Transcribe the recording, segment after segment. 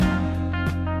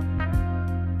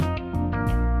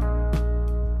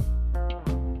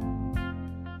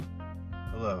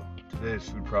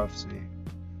Today's food prophecy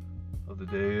of the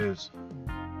day is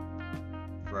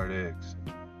fried eggs.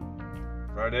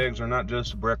 Fried eggs are not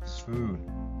just a breakfast food,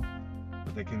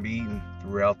 but they can be eaten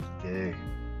throughout the day.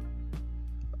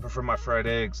 I prefer my fried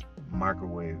eggs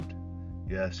microwaved.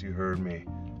 Yes, you heard me,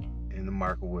 in the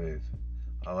microwave.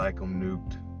 I like them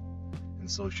nuked, and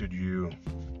so should you.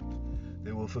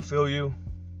 They will fulfill you,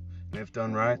 and if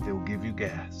done right, they will give you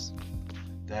gas.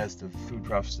 That's the food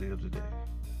prophecy of the day.